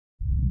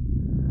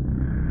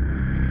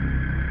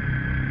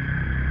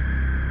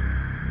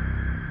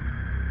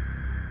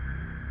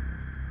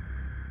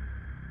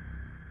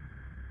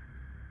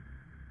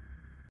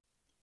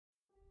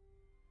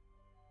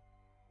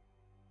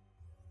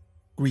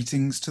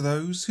Greetings to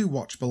those who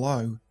watch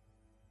below.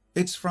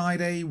 It's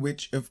Friday,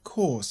 which of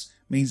course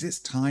means it's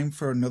time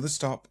for another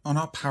stop on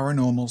our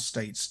Paranormal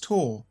States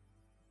tour.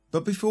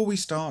 But before we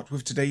start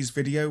with today's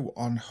video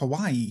on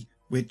Hawaii,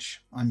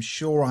 which I'm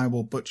sure I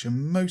will butcher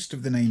most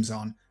of the names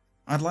on,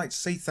 I'd like to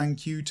say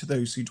thank you to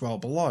those who dwell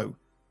below,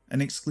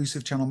 an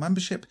exclusive channel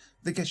membership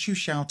that gets you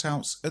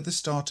shoutouts at the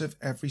start of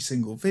every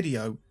single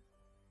video.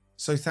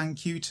 So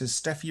thank you to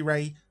Steffi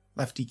Ray,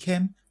 Lefty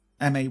Kim,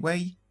 M.A.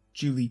 Way,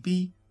 Julie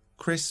B,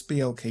 Chris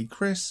BLK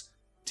Chris,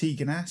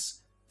 Tegan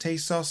S,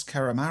 Tesos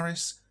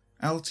Karamaris,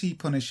 LT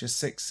Punisher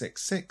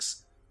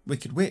 666,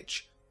 Wicked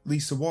Witch,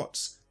 Lisa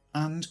Watts,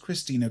 and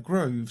Christina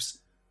Groves.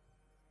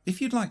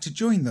 If you'd like to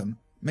join them,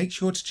 make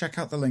sure to check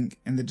out the link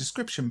in the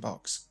description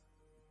box.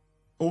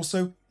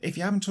 Also, if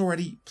you haven't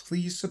already,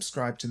 please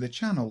subscribe to the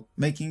channel,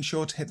 making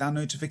sure to hit that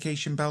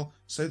notification bell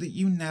so that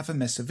you never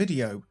miss a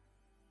video.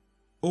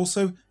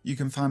 Also, you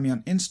can find me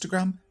on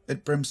Instagram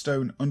at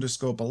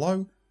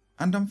brimstone_below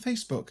and on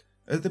Facebook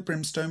at the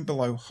Brimstone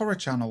Below Horror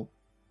Channel.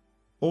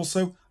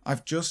 Also,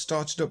 I've just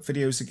started up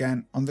videos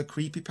again on the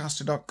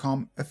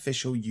creepypasta.com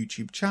official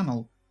YouTube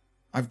channel.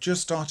 I've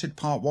just started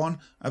part 1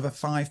 of a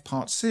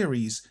 5-part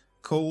series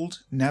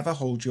called Never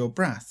Hold Your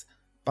Breath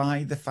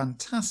by the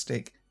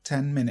fantastic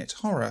 10-Minute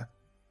Horror.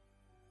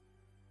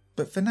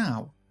 But for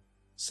now,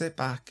 sit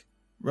back,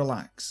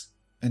 relax,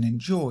 and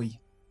enjoy.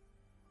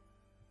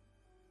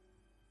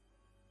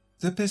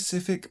 The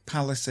Pacific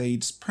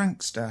Palisades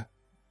Prankster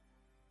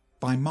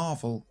by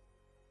Marvel.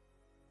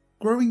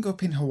 Growing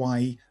up in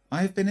Hawaii,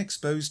 I have been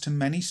exposed to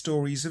many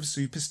stories of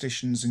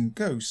superstitions and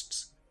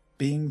ghosts.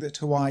 Being that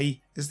Hawaii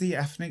is the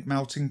ethnic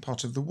melting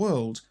pot of the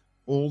world,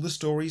 all the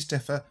stories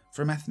differ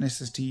from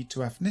ethnicity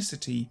to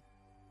ethnicity.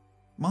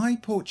 My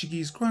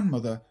Portuguese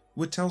grandmother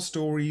would tell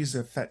stories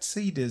of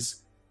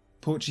feiticeiras,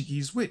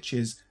 Portuguese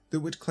witches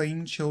that would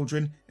claim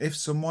children if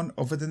someone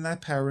other than their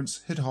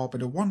parents had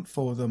harboured a want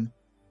for them.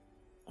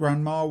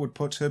 Grandma would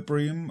put her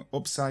broom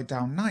upside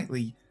down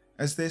nightly,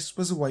 as this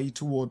was a way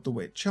to ward the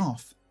witch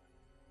off.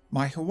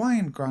 My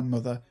Hawaiian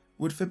grandmother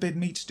would forbid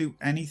me to do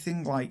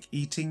anything like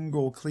eating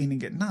or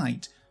cleaning at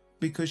night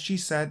because she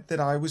said that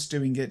I was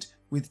doing it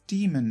with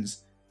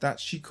demons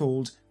that she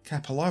called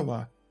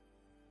kapalawa.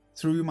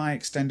 Through my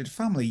extended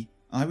family,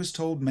 I was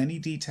told many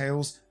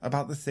details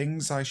about the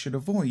things I should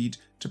avoid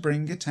to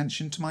bring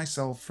attention to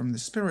myself from the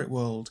spirit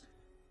world,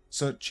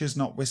 such as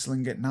not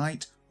whistling at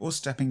night or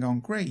stepping on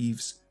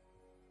graves.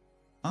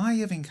 I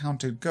have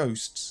encountered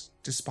ghosts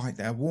despite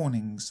their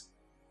warnings.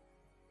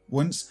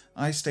 Once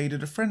I stayed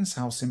at a friend's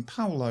house in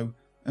Paulo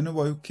and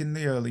awoke in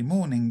the early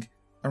morning,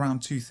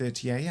 around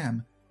 2:30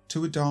 a.m,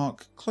 to a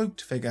dark,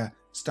 cloaked figure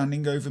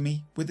standing over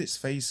me with its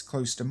face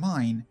close to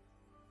mine.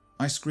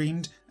 I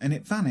screamed and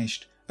it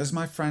vanished as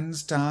my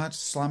friend's dad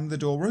slammed the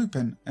door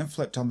open and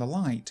flipped on the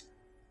light.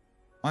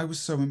 I was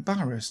so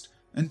embarrassed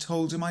and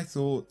told him I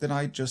thought that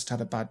I'd just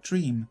had a bad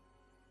dream.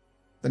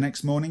 The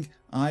next morning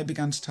I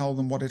began to tell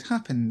them what had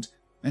happened,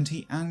 and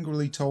he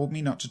angrily told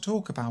me not to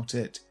talk about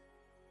it.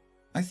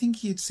 I think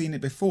he had seen it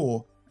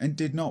before and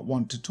did not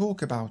want to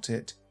talk about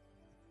it.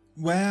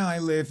 Where I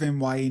live in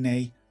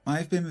Waianae, I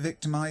have been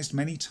victimised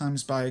many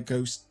times by a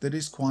ghost that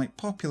is quite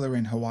popular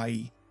in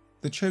Hawaii,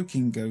 the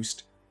choking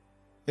ghost.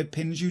 It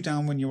pins you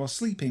down when you are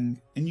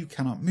sleeping and you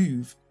cannot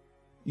move.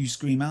 You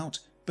scream out,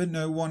 but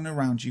no one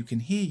around you can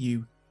hear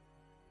you.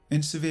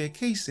 In severe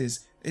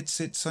cases, it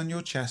sits on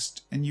your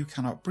chest and you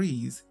cannot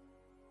breathe.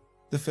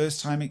 The first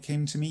time it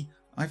came to me,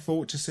 I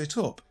fought to sit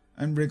up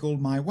and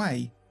wriggled my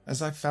way, as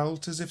I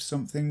felt as if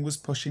something was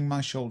pushing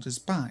my shoulders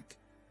back.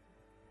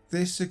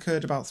 This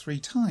occurred about 3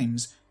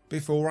 times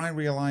before I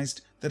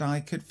realised that I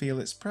could feel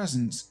its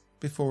presence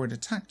before it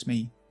attacked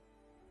me.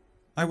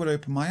 I would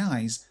open my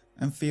eyes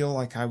and feel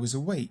like I was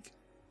awake,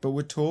 but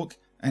would talk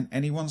and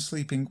anyone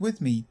sleeping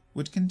with me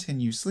would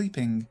continue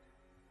sleeping.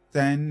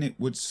 Then it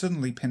would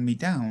suddenly pin me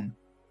down.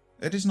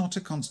 It is not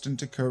a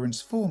constant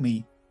occurrence for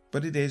me,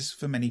 but it is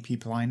for many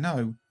people I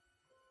know.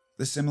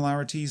 The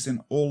similarities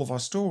in all of our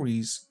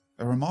stories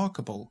are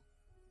remarkable.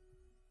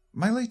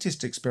 My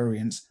latest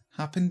experience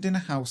happened in a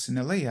house in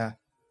Ilea.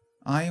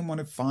 I am one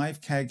of 5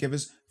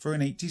 caregivers for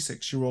an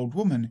 86-year-old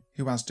woman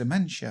who has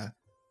dementia.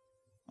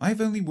 I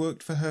have only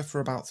worked for her for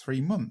about 3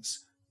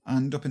 months,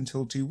 and up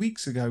until 2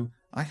 weeks ago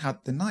I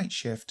had the night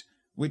shift,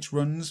 which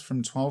runs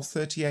from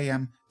 12:30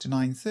 a.m. to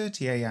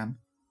 9:30 a.m.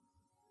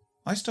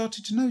 I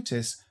started to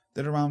notice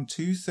that around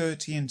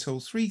 2:30 until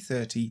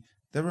 3:30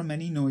 there were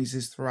many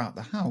noises throughout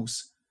the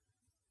house.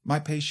 My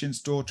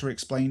patient's daughter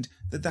explained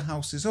that the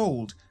house is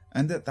old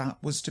and that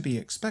was to be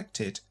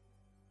expected.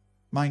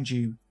 Mind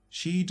you,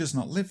 she does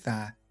not live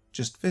there,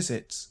 just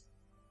visits.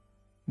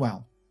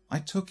 Well, I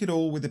took it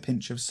all with a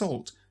pinch of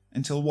salt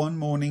until one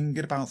morning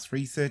at about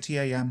 3:30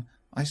 a.m.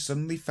 I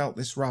suddenly felt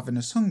this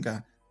ravenous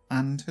hunger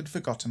and had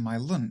forgotten my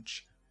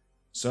lunch.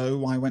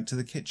 So I went to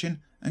the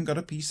kitchen and got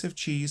a piece of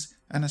cheese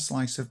and a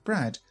slice of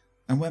bread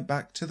and went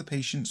back to the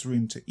patient's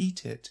room to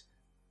eat it.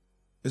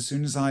 As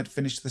soon as I had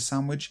finished the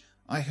sandwich,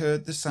 I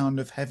heard the sound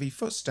of heavy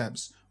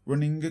footsteps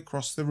running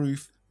across the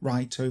roof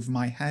right over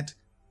my head,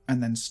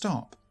 and then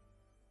stop.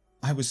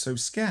 I was so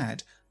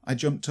scared, I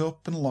jumped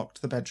up and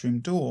locked the bedroom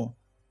door.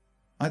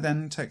 I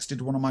then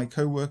texted one of my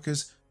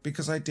co-workers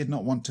because I did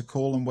not want to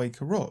call and wake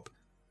her up,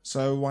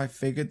 so I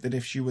figured that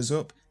if she was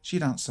up,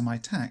 she'd answer my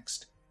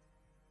text.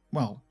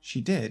 Well,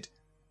 she did,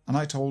 and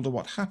I told her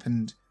what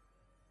happened.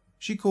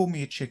 She called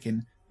me a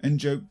chicken and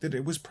joked that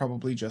it was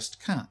probably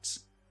just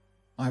cats.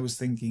 I was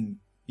thinking,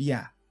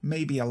 yeah,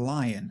 maybe a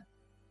lion.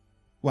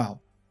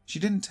 Well, she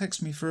didn't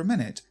text me for a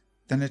minute,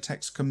 then a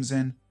text comes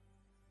in,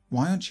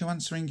 "Why aren't you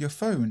answering your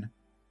phone?"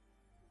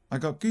 I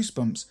got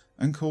goosebumps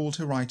and called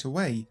her right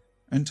away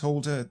and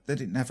told her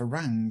that it never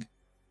rang.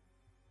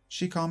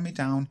 She calmed me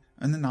down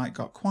and the night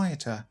got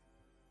quieter.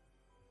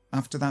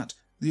 After that,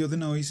 the other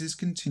noises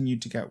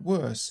continued to get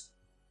worse.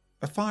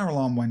 A fire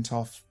alarm went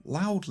off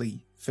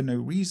loudly for no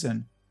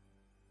reason.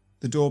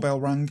 The doorbell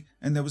rang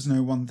and there was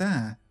no one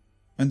there,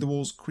 and the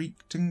walls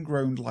creaked and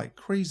groaned like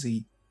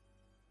crazy.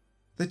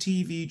 The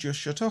TV just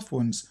shut off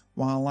once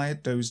while I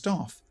had dozed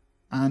off,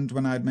 and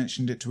when I had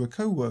mentioned it to a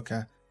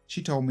co-worker,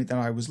 she told me that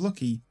I was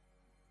lucky.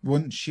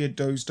 Once she had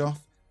dozed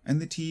off and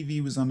the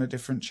TV was on a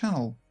different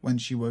channel when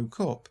she woke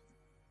up.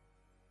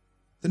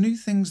 The new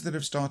things that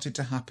have started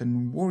to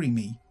happen worry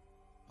me.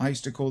 I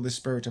used to call this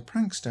spirit a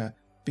prankster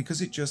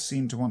because it just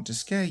seemed to want to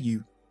scare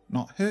you,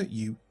 not hurt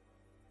you.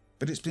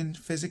 But it's been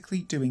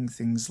physically doing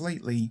things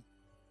lately.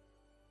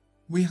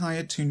 We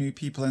hired 2 new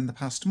people in the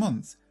past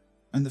month,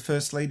 and the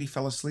first lady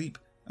fell asleep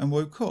and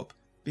woke up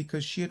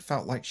because she had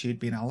felt like she had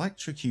been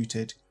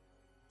electrocuted.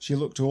 She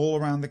looked all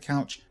around the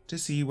couch to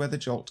see where the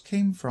jolt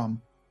came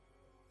from.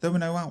 There were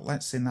no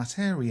outlets in that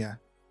area.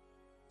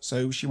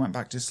 So she went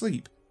back to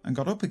sleep and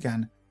got up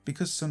again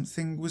because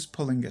something was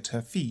pulling at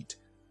her feet,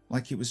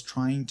 like it was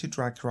trying to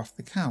drag her off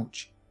the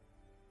couch.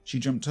 She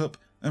jumped up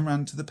and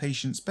ran to the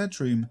patient's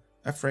bedroom,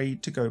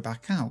 afraid to go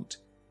back out.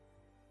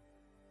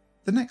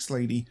 The next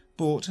lady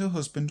brought her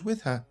husband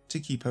with her to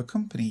keep her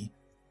company.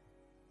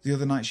 The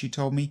other night she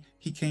told me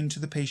he came to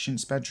the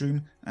patient's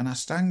bedroom and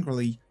asked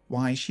angrily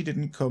why she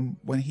didn't come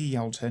when he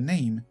yelled her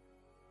name.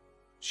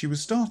 She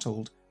was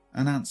startled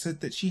and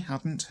answered that she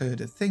hadn't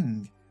heard a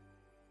thing.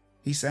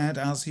 He said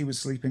as he was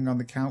sleeping on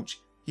the couch,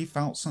 he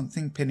felt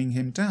something pinning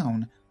him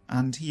down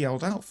and he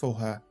yelled out for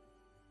her.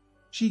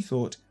 She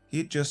thought he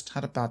had just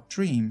had a bad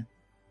dream.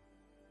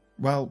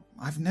 Well,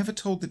 I've never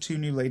told the 2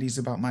 new ladies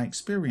about my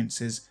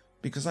experiences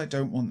because I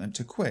don't want them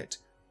to quit,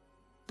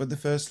 but the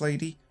first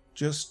lady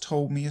just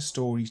told me a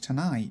story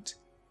tonight.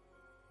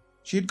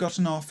 She had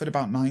gotten off at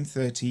about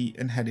 9:30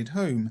 and headed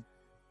home.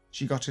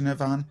 She got in her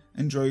van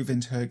and drove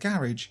into her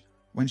garage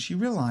when she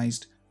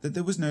realised that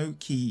there was no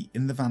key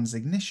in the van's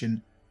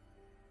ignition.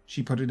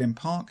 She put it in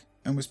park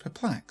and was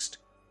perplexed.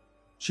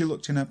 She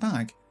looked in her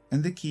bag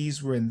and the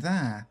keys were in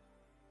there.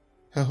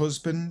 Her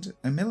husband,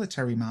 a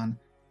military man,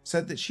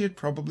 said that she had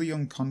probably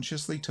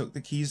unconsciously took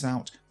the keys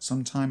out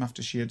sometime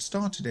after she had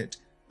started it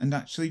and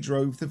actually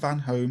drove the van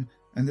home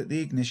and that the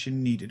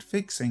ignition needed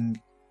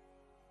fixing.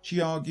 She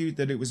argued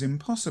that it was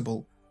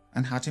impossible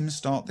and had him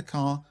start the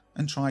car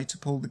and try to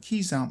pull the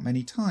keys out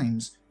many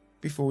times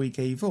before he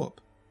gave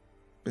up,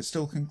 but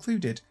still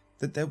concluded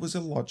that there was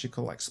a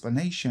logical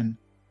explanation.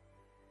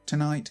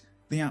 Tonight,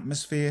 the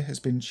atmosphere has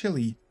been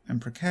chilly and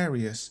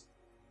precarious.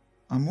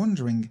 I'm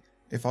wondering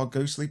if our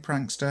ghostly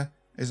prankster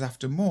is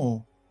after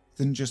more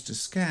than just a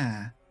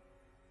scare.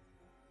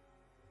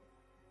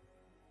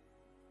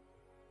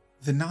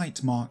 The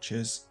Night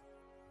Marchers.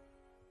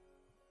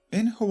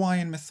 In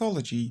Hawaiian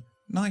mythology,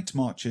 night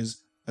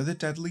marchers are the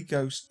deadly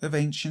ghosts of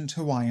ancient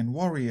Hawaiian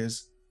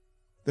warriors.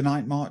 The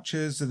night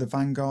marchers are the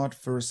vanguard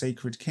for a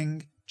sacred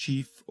king,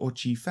 chief, or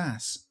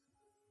chiefess.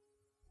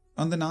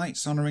 On the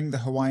nights honouring the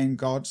Hawaiian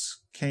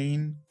gods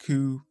Kane,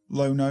 Ku,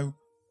 Lono,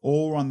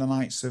 or on the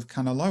nights of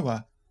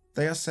Kanaloa,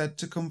 they are said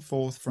to come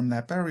forth from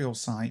their burial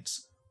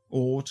sites,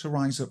 or to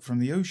rise up from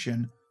the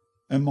ocean,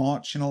 and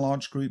march in a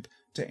large group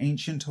to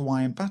ancient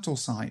Hawaiian battle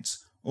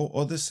sites or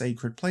other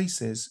sacred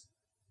places.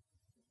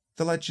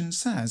 The legend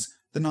says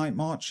the night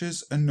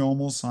marchers are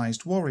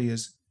normal-sized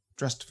warriors,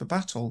 dressed for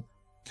battle,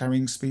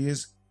 carrying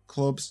spears,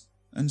 clubs,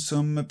 and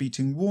some are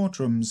beating war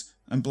drums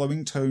and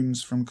blowing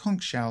tones from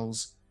conch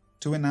shells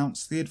to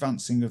announce the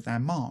advancing of their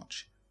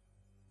march.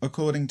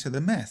 According to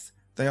the myth,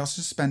 they are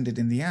suspended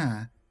in the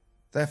air.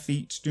 Their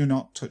feet do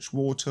not touch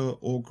water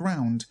or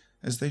ground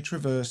as they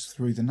traverse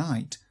through the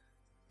night,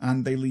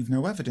 and they leave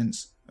no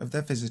evidence of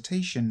their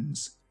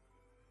visitations.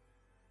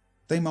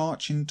 They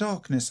march in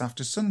darkness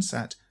after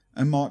sunset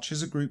and march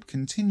as a group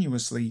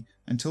continuously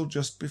until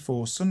just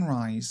before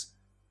sunrise.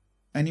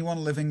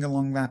 Anyone living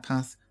along their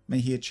path may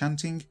hear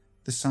chanting,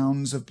 the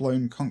sounds of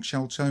blown conch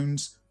shell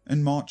tones,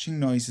 and marching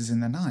noises in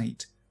the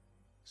night.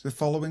 The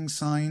following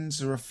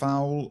signs are a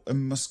foul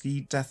and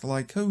musky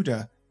death-like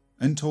odour,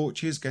 and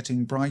torches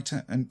getting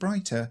brighter and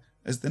brighter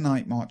as the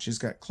night marches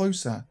get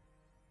closer.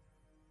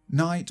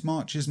 Night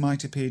marches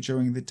might appear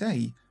during the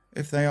day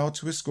if they are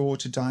to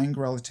escort a dying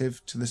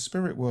relative to the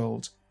spirit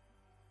world.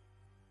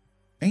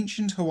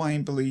 Ancient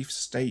Hawaiian beliefs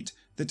state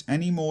that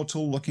any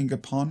mortal looking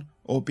upon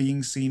or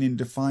being seen in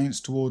defiance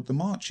toward the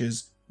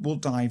marchers will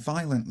die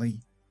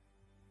violently.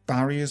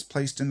 Barriers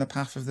placed in the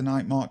path of the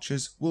night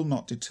marchers will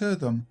not deter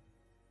them.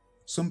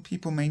 Some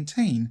people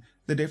maintain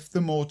that if the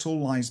mortal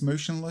lies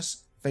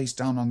motionless, face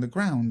down on the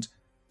ground,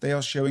 they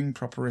are showing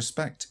proper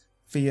respect,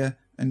 fear,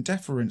 and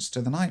deference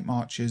to the night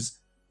marchers,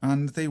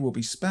 and they will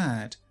be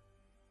spared.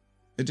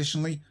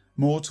 Additionally,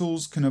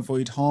 mortals can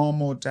avoid harm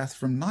or death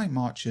from night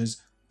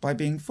marchers by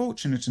being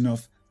fortunate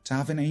enough to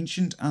have an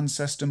ancient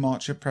ancestor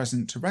marcher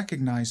present to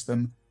recognize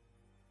them.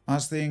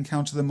 As they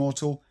encounter the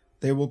mortal,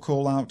 they will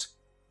call out,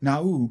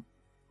 "Nau,"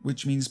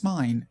 which means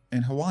mine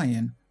in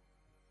Hawaiian.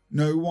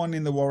 No one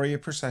in the warrior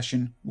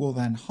procession will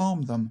then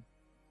harm them.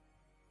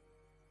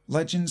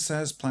 Legend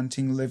says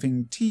planting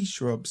living tea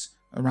shrubs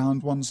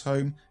around one's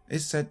home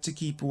is said to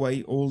keep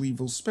away all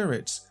evil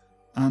spirits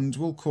and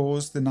will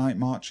cause the night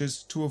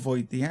marchers to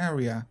avoid the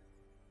area.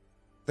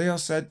 They are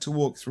said to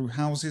walk through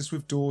houses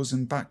with doors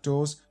and back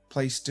doors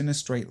placed in a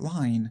straight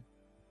line.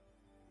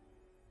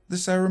 The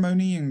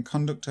ceremony and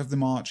conduct of the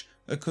march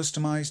are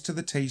customized to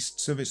the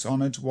tastes of its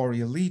honored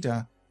warrior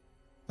leader.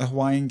 A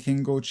Hawaiian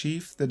king or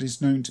chief that is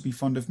known to be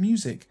fond of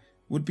music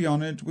would be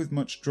honored with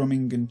much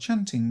drumming and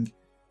chanting.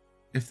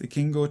 If the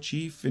king or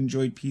chief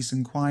enjoyed peace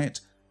and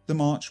quiet, the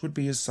march would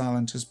be as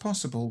silent as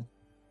possible.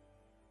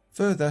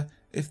 Further,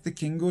 if the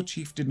king or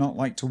chief did not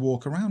like to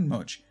walk around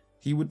much,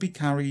 he would be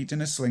carried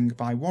in a sling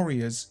by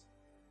warriors.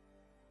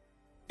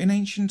 In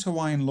ancient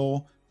Hawaiian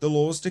law, the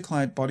laws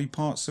declared body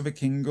parts of a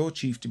king or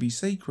chief to be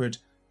sacred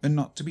and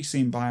not to be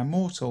seen by a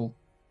mortal.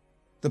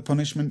 The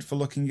punishment for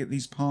looking at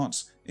these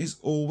parts is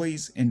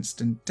always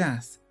instant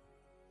death,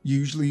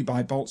 usually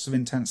by bolts of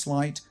intense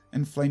light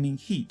and flaming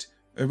heat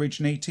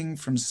originating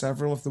from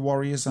several of the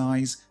warrior's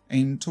eyes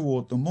aimed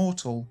toward the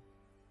mortal.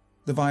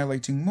 The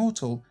violating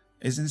mortal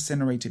is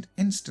incinerated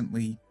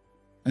instantly,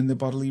 and the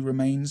bodily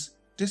remains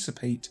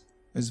dissipate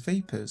as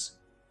vapours.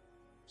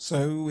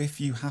 So if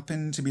you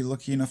happen to be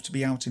lucky enough to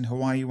be out in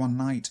Hawaii one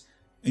night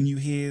and you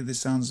hear the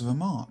sounds of a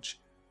march,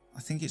 I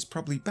think it's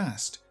probably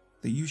best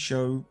that you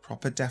show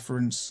proper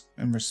deference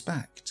and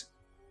respect.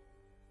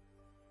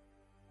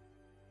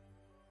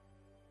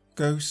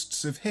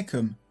 Ghosts of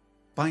Hickam,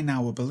 by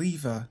now a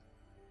believer.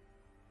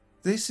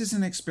 This is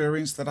an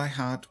experience that I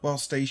had while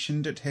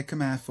stationed at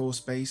Hickam Air Force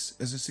Base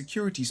as a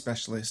security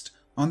specialist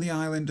on the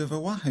island of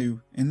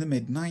Oahu in the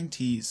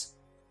mid-90s.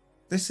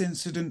 This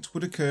incident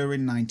would occur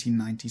in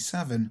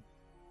 1997.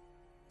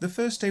 The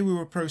first day we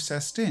were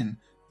processed in,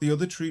 the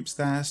other troops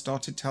there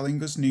started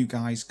telling us new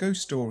guys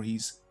ghost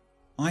stories.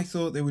 I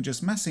thought they were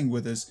just messing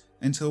with us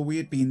until we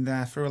had been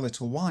there for a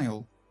little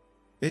while.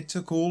 It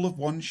took all of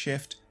one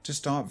shift to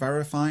start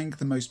verifying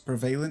the most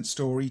prevalent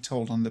story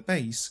told on the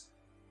base.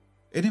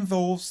 It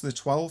involves the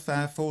 12th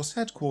Air Force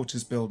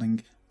Headquarters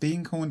building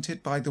being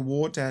haunted by the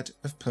war dead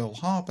of Pearl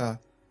Harbor.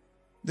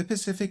 The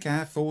Pacific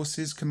Air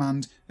Force's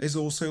command is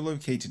also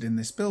located in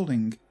this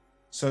building,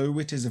 so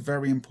it is a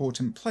very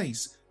important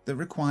place that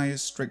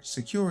requires strict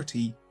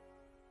security.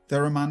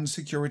 There are manned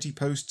security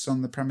posts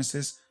on the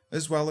premises,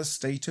 as well as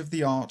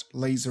state-of-the-art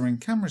laser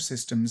and camera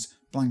systems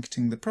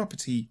blanketing the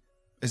property,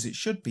 as it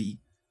should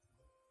be.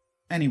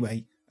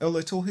 Anyway, a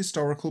little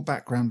historical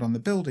background on the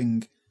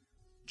building.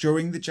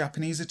 During the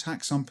Japanese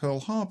attacks on Pearl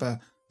Harbor,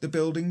 the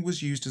building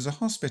was used as a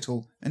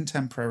hospital and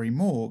temporary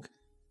morgue.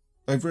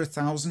 Over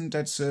 1,000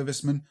 dead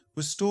servicemen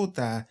were stored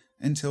there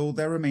until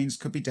their remains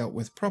could be dealt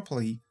with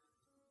properly.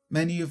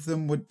 Many of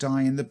them would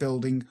die in the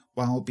building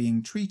while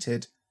being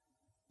treated.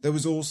 There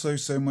was also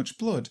so much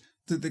blood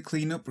that the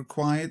cleanup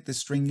required the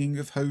stringing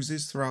of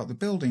hoses throughout the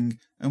building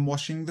and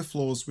washing the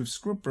floors with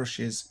scrub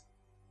brushes.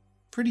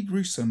 Pretty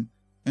gruesome,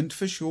 and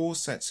for sure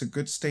sets a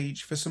good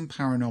stage for some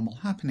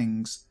paranormal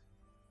happenings.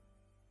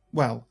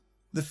 Well,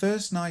 the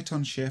first night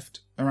on shift,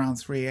 around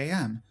 3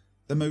 AM,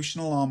 the motion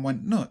alarm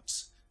went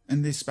nuts,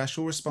 and the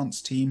special response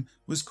team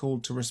was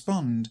called to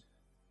respond.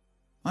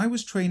 I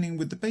was training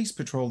with the base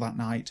patrol that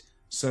night,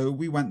 so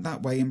we went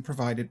that way and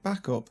provided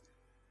backup.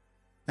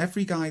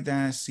 Every guy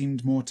there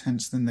seemed more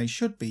tense than they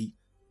should be.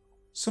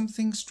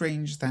 Something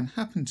strange then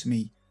happened to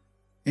me.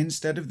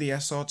 Instead of the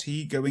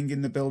SRT going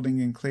in the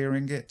building and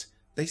clearing it,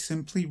 they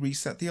simply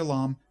reset the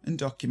alarm and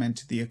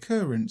documented the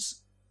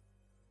occurrence.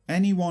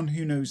 Anyone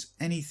who knows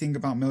anything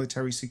about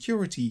military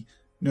security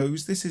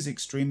knows this is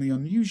extremely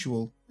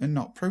unusual and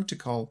not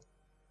protocol.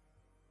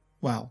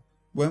 Well,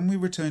 when we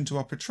returned to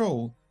our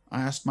patrol,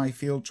 I asked my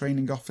field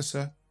training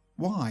officer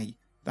why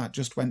that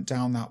just went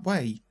down that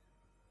way.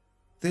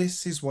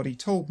 This is what he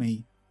told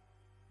me.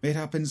 It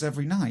happens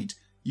every night,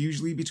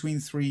 usually between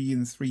 3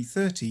 and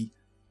 3:30.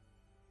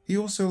 He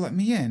also let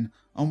me in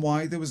on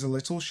why there was a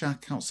little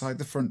shack outside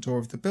the front door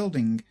of the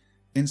building,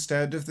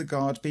 instead of the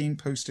guard being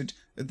posted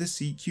at the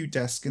CQ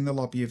desk in the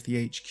lobby of the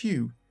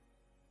HQ.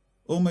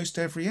 Almost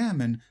every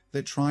airman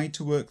that tried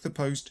to work the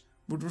post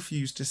would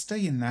refuse to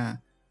stay in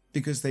there,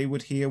 because they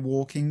would hear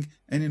walking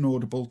and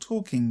inaudible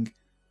talking,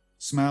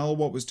 smell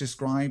what was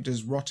described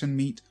as rotten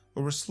meat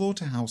or a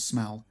slaughterhouse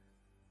smell,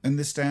 and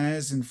the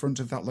stairs in front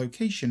of that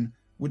location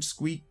would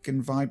squeak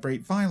and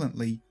vibrate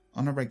violently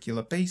on a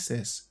regular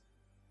basis.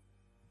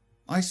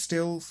 I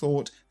still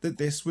thought that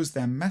this was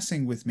them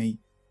messing with me.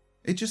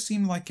 It just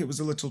seemed like it was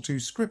a little too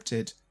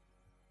scripted.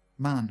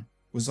 Man,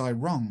 was I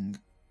wrong.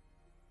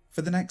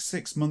 For the next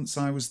 6 months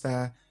I was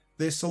there,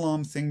 this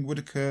alarm thing would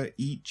occur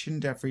each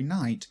and every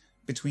night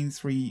between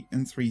 3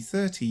 and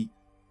 3:30,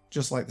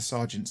 just like the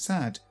sergeant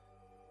said.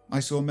 I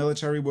saw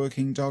military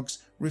working dogs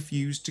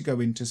refuse to go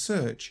into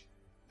search.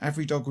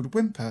 Every dog would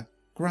whimper,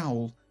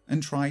 growl,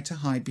 and try to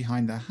hide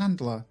behind their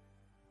handler.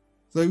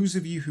 Those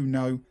of you who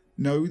know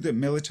that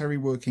military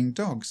working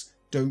dogs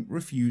don't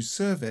refuse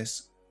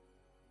service.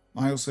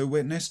 I also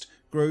witnessed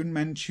grown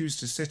men choose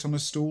to sit on a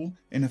stool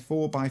in a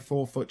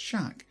 4x4 foot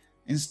shack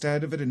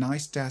instead of at a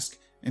nice desk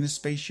in a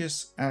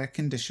spacious,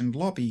 air-conditioned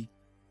lobby.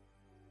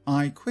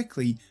 I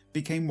quickly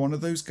became one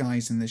of those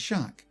guys in the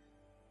shack.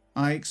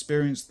 I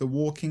experienced the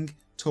walking,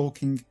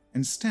 talking,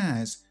 and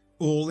stares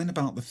all in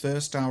about the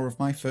first hour of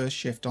my first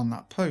shift on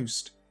that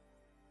post.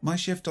 My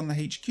shift on the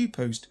HQ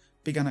post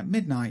began at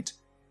midnight,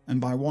 and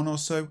by 1 or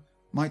so,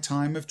 my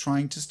time of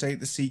trying to stay at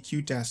the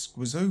CQ desk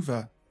was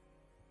over.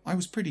 I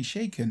was pretty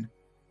shaken.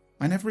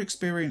 I never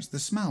experienced the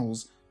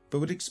smells, but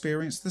would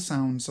experience the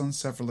sounds on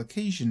several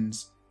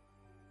occasions.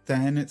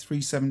 Then at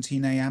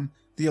 3:17 AM,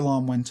 the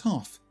alarm went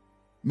off.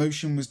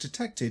 Motion was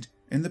detected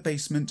in the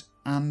basement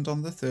and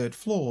on the 3rd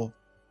floor.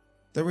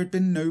 There had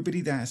been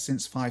nobody there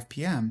since 5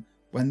 PM,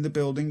 when the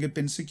building had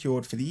been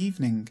secured for the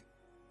evening.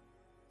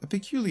 A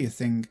peculiar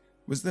thing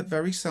was that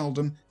very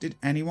seldom did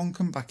anyone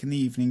come back in the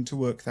evening to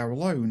work there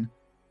alone.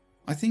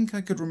 I think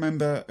I could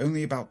remember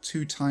only about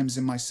 2 times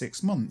in my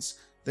 6 months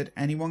that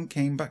anyone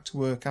came back to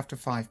work after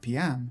 5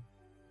 PM,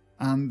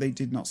 and they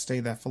did not stay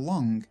there for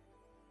long.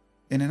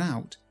 In and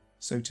out,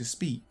 so to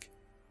speak.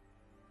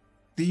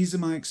 These are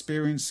my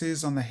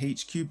experiences on the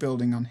HQ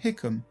building on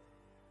Hickam.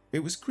 It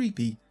was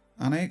creepy,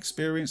 and I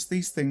experienced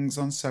these things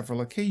on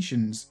several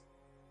occasions,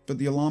 but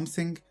the alarm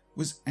thing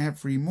was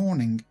every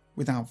morning,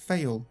 without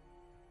fail.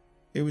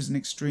 It was an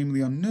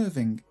extremely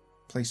unnerving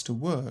place to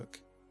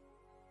work.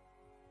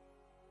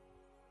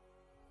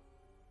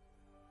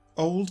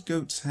 Old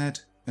Goat's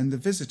Head and the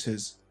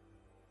Visitors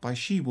by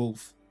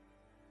She-Wolf.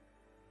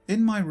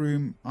 In my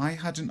room I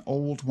had an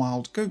old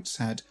wild goat's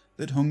head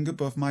that hung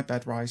above my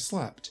bed where I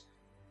slept.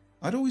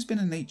 I'd always been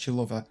a nature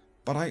lover,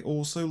 but I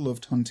also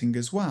loved hunting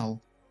as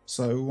well,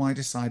 so I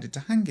decided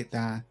to hang it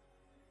there.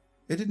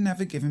 It had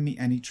never given me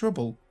any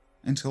trouble,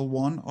 until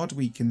one odd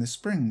week in the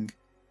spring.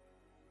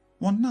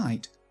 One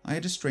night I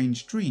had a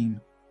strange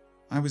dream.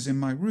 I was in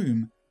my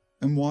room,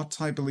 and what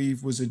I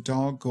believe was a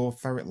dog or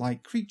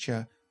ferret-like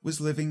creature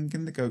was living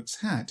in the goat's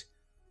head.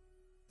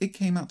 It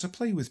came out to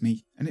play with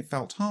me, and it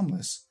felt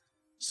harmless,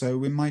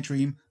 so in my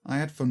dream I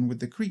had fun with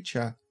the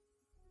creature.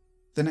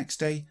 The next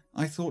day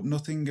I thought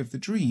nothing of the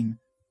dream.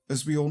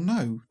 As we all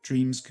know,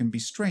 dreams can be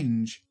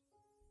strange.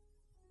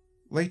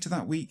 Later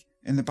that week,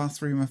 in the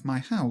bathroom of my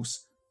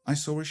house, I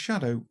saw a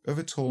shadow of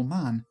a tall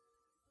man.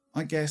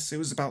 I guess it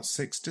was about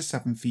 6 to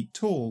 7 feet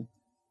tall.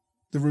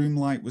 The room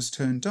light was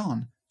turned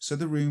on, so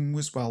the room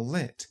was well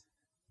lit.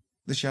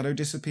 The shadow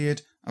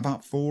disappeared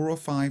about 4 or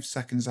 5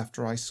 seconds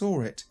after I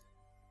saw it.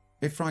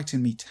 It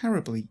frightened me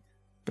terribly,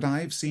 but I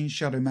have seen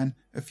shadow men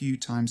a few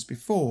times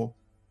before,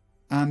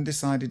 and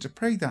decided to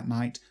pray that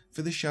night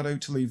for the shadow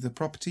to leave the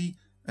property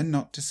and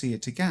not to see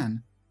it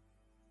again.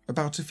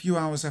 About a few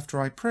hours after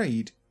I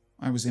prayed,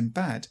 I was in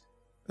bed.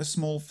 A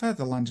small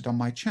feather landed on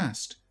my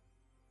chest.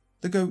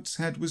 The goat's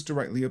head was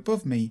directly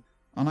above me,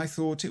 and I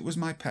thought it was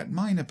my pet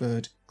myna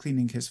bird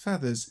cleaning his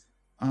feathers,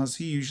 as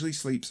he usually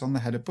sleeps on the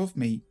head above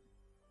me.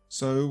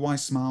 So I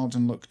smiled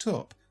and looked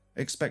up,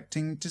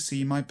 expecting to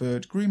see my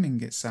bird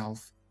grooming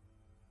itself.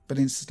 But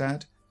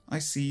instead, I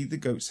see the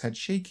goat's head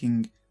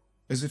shaking,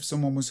 as if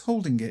someone was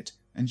holding it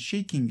and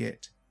shaking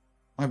it.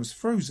 I was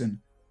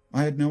frozen.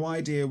 I had no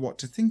idea what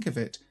to think of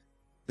it.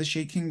 The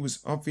shaking was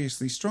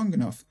obviously strong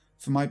enough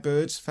for my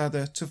bird's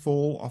feather to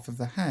fall off of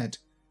the head,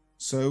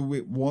 so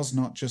it was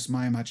not just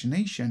my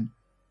imagination,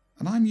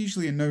 and I'm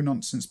usually a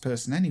no-nonsense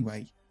person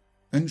anyway,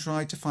 and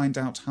try to find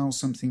out how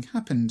something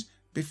happened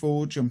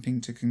before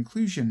jumping to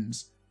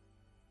conclusions.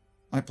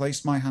 I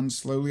placed my hand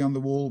slowly on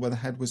the wall where the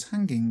head was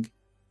hanging.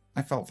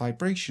 I felt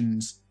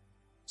vibrations,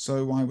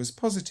 so I was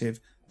positive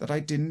that I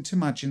didn't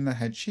imagine the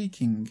head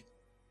shaking.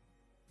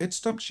 It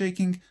stopped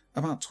shaking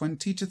about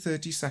 20 to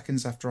 30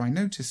 seconds after I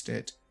noticed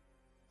it,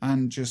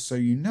 and just so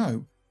you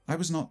know, I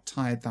was not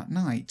tired that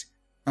night,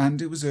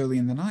 and it was early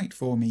in the night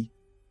for me.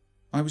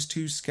 I was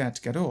too scared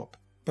to get up,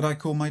 but I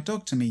called my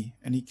dog to me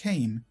and he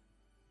came.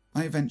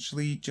 I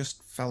eventually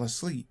just fell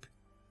asleep.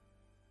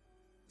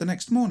 The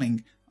next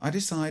morning, I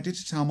decided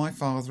to tell my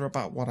father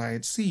about what I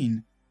had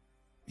seen.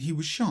 He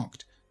was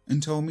shocked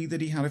and told me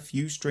that he had a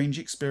few strange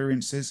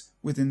experiences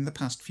within the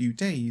past few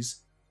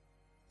days.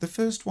 The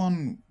first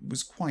one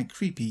was quite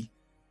creepy.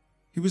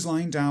 He was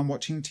lying down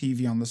watching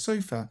TV on the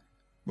sofa,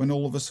 when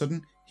all of a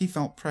sudden he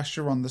felt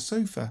pressure on the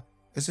sofa,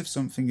 as if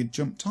something had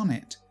jumped on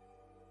it.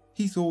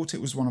 He thought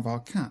it was one of our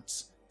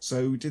cats,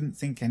 so didn't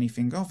think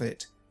anything of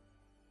it.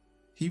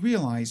 He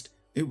realised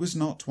it was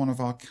not one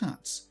of our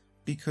cats,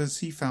 because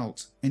he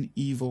felt an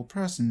evil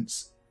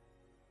presence.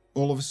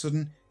 All of a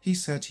sudden he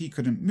said he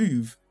couldn't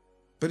move,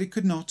 but it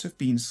could not have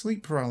been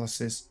sleep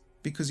paralysis,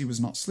 because he was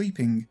not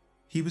sleeping,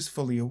 he was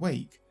fully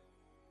awake,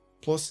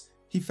 Plus,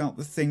 he felt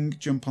the thing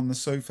jump on the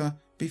sofa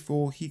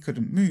before he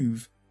couldn't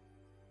move.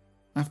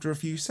 After a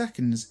few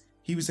seconds,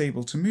 he was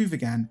able to move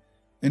again,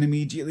 and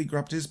immediately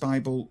grabbed his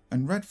Bible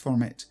and read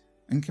from it,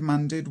 and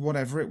commanded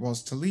whatever it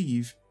was to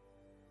leave.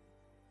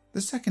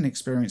 The second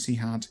experience he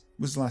had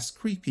was less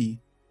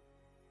creepy.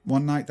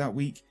 One night that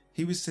week,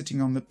 he was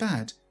sitting on the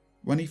bed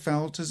when he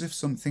felt as if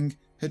something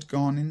had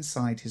gone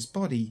inside his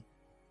body.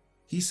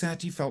 He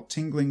said he felt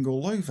tingling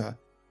all over,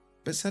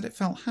 but said it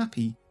felt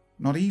happy,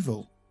 not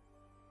evil.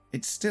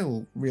 It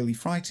still really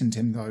frightened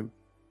him though.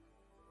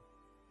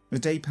 The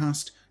day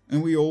passed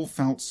and we all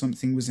felt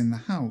something was in the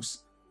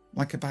house,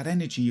 like a bad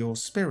energy or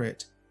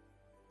spirit.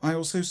 I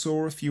also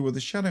saw a few other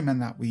shadow men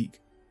that week.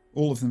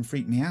 All of them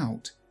freaked me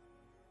out.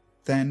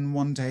 Then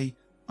one day,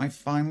 I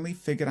finally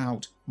figured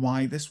out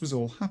why this was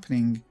all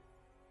happening.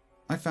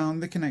 I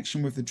found the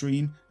connection with the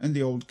dream and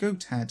the old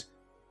goat head,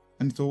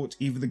 and thought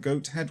either the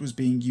goat head was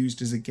being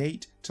used as a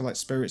gate to let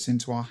spirits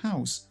into our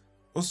house,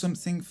 or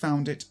something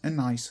found it a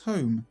nice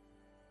home.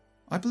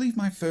 I believe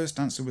my first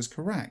answer was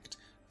correct,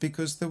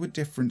 because there were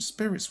different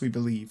spirits we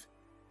believe,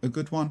 a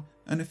good one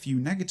and a few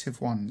negative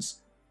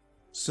ones.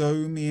 So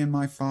me and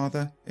my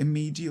father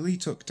immediately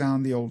took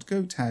down the old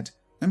goat head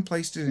and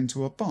placed it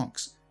into a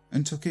box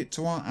and took it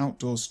to our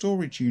outdoor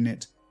storage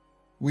unit.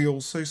 We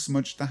also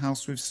smudged the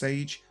house with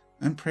sage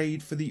and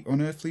prayed for the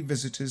unearthly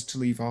visitors to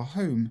leave our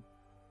home.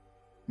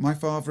 My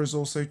father has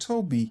also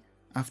told me,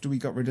 after we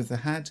got rid of the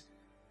head,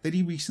 that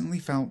he recently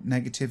felt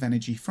negative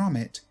energy from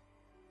it.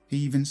 He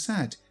even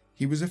said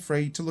he was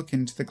afraid to look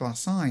into the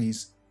glass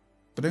eyes,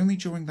 but only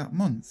during that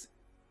month.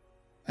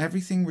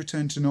 Everything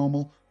returned to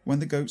normal when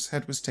the goat's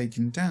head was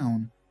taken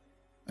down.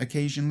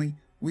 Occasionally,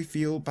 we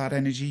feel bad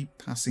energy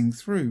passing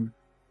through,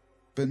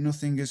 but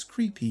nothing as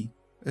creepy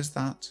as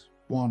that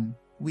one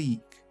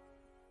week.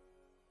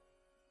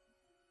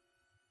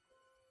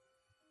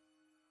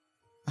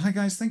 Hi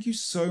guys, thank you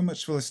so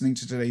much for listening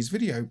to today's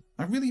video.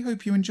 I really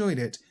hope you enjoyed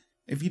it.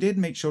 If you did,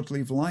 make sure to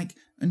leave a like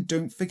and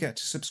don't forget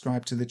to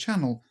subscribe to the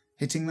channel,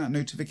 hitting that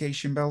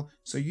notification bell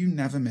so you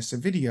never miss a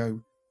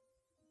video.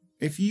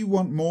 If you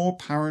want more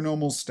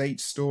Paranormal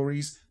State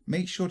stories,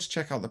 make sure to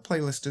check out the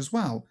playlist as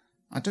well.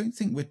 I don't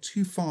think we're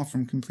too far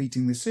from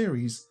completing the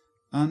series,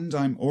 and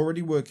I'm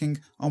already working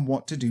on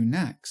what to do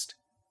next.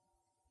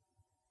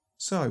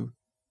 So,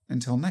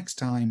 until next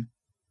time,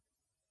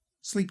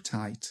 sleep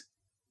tight.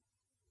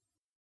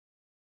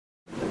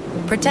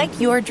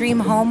 Protect your dream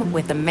home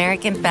with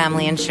American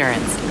Family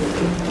Insurance.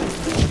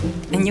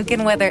 And you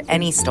can weather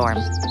any storm.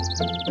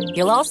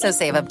 You'll also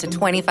save up to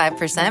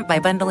 25% by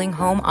bundling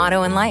home,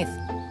 auto, and life.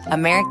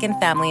 American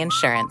Family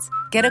Insurance.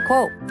 Get a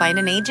quote. Find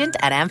an agent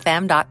at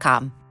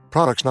amfam.com.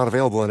 Products not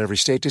available in every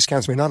state.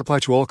 Discounts may not apply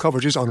to all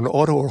coverages on an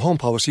auto or home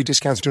policy.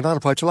 Discounts do not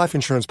apply to life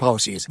insurance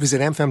policies. Visit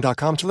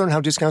amfam.com to learn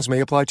how discounts may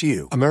apply to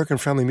you. American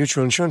Family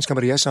Mutual Insurance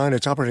Company, SI, and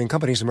its operating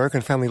companies,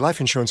 American Family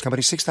Life Insurance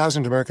Company,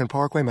 6000 American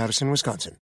Parkway, Madison, Wisconsin.